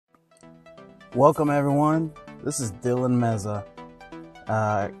Welcome everyone, this is Dylan Meza.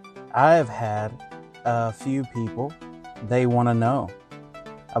 I have had a few people, they want to know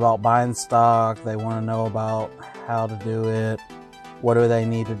about buying stock, they want to know about how to do it, what do they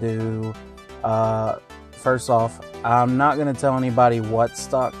need to do. First off, I'm not going to tell anybody what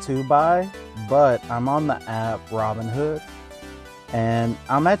stock to buy, but I'm on the app Robinhood, and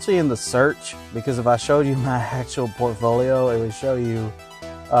I'm actually in the search, because if I showed you my actual portfolio, it would show you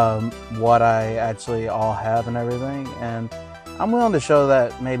what I actually all have and everything, and I'm willing to show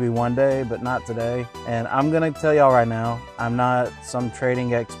that maybe one day, but not today. And I'm gonna tell y'all right now, I'm not some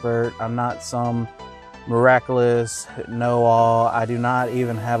trading expert, I'm not some miraculous know-all, I do not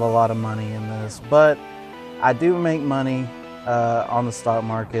even have a lot of money in this, but I do make money on the stock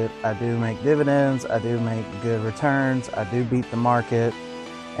market. I do make dividends, I do make good returns, I do beat the market,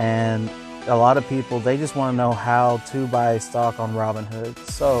 and a lot of people, they just want to know how to buy stock on Robinhood.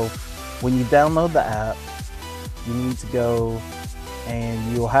 So when you download the app, you need to go and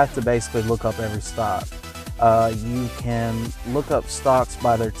you'll have to basically look up every stock. You can look up stocks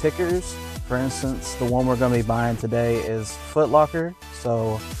by their tickers. For instance, the one we're going to be buying today is Foot Locker.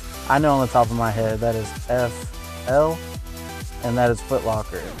 So I know on the top of my head that is FL, and that is Foot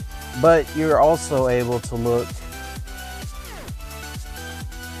Locker. But you're also able to look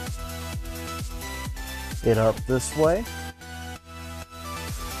it up this way,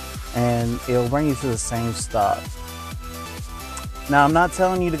 and it'll bring you to the same stock. Now, I'm not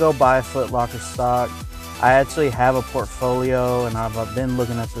telling you to go buy Foot Locker stock. I actually have a portfolio, and I've been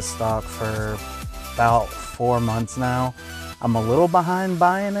looking at this stock for about 4 months now. I'm a little behind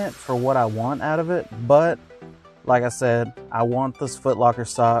buying it for what I want out of it, but like I said, I want this Foot Locker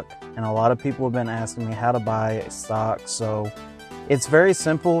stock, and a lot of people have been asking me how to buy a stock. So it's very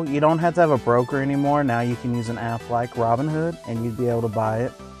simple. You don't have to have a broker anymore. Now you can use an app like Robinhood and you'd be able to buy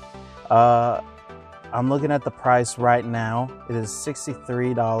it. I'm looking at the price right now. It is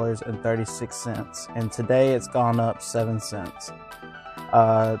 $63.36, and today it's gone up 7 cents.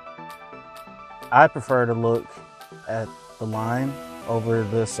 I prefer to look at the line over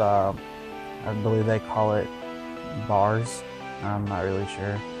this, I believe they call it bars. I'm not really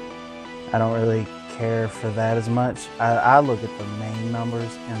sure. I don't really care for that as much. I look at the main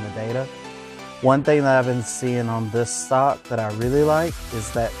numbers in the data. One thing that I've been seeing on this stock that I really like is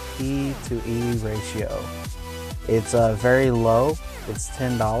that P to E ratio. It's very low. It's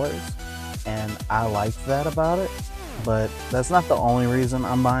 $10, and I like that about it, but that's not the only reason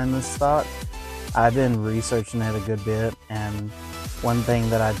I'm buying this stock. I've been researching it a good bit, and one thing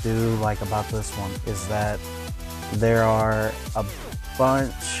that I do like about this one is that there are a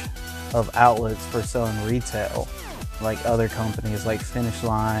bunch of outlets for selling retail, like other companies like Finish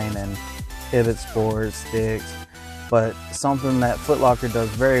Line and Pivot Sports, Dick's. But something that Foot Locker does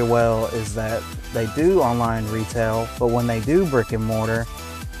very well is that they do online retail, but when they do brick and mortar,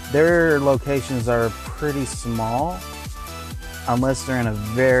 their locations are pretty small unless they're in a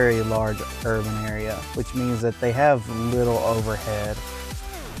very large urban area, which means that they have little overhead.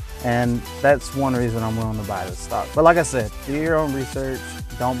 And that's one reason I'm willing to buy this stock. But like I said, do your own research.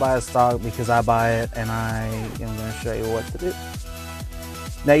 Don't buy a stock because I buy it, and I am going to show you what to do.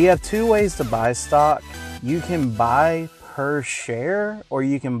 Now, you have two ways to buy stock. You can buy per share, or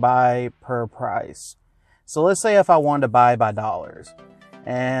you can buy per price. So let's say if I wanted to buy by dollars,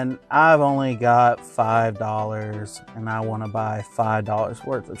 and I've only got $5, and I want to buy $5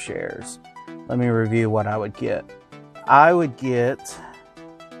 worth of shares. Let me review what I would get. I would get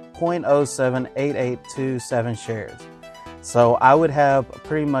 0.078827 shares. So I would have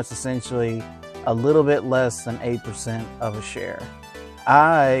pretty much essentially a little bit less than 8% of a share.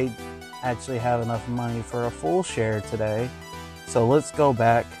 I actually have enough money for a full share today. So let's go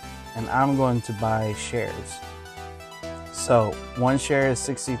back, and I'm going to buy shares. So one share is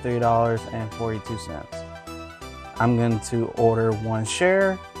 $63.42. I'm going to order one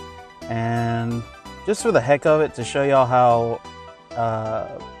share, and just for the heck of it, to show y'all how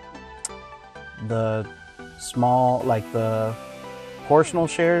the small, like the portional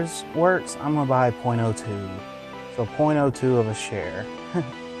shares works, I'm gonna buy 0.02. So 0.02 of a share.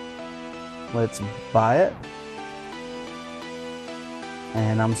 Let's buy it.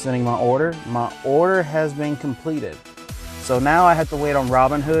 And I'm sending my order. My order has been completed. So now I have to wait on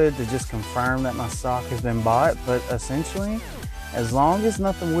Robinhood to just confirm that my stock has been bought. But essentially, as long as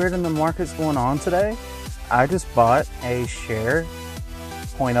nothing weird in the market's going on today, I just bought a share,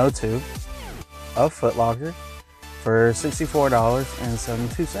 0.02, of Foot Locker for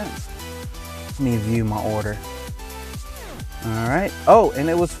 $64.72. Let me view my order. All right. Oh, and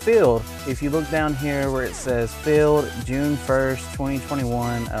it was filled. If you look down here where it says filled June 1st,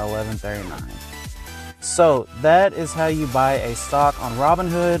 2021 at 11:39. So that is how you buy a stock on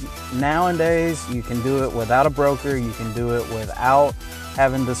Robinhood. Nowadays, you can do it without a broker. You can do it without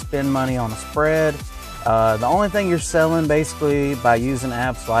having to spend money on a spread. The only thing you're selling basically by using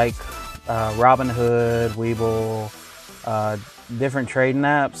apps like Robinhood, Webull, different trading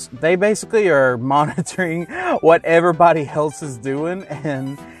apps, they basically are monitoring what everybody else is doing,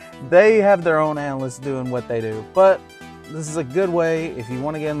 and they have their own analysts doing what they do. But this is a good way if you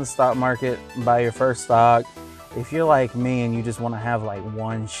want to get in the stock market, buy your first stock. If you're like me and you just want to have like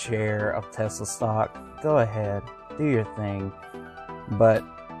one share of Tesla stock, go ahead, do your thing. But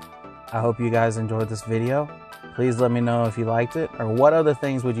I hope you guys enjoyed this video. Please let me know if you liked it, or what other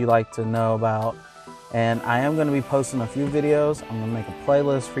things would you like to know about. And I am going to be posting a few videos. I'm going to make a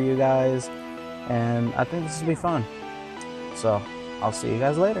playlist for you guys, and I think this will be fun. So I'll see you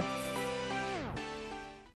guys later.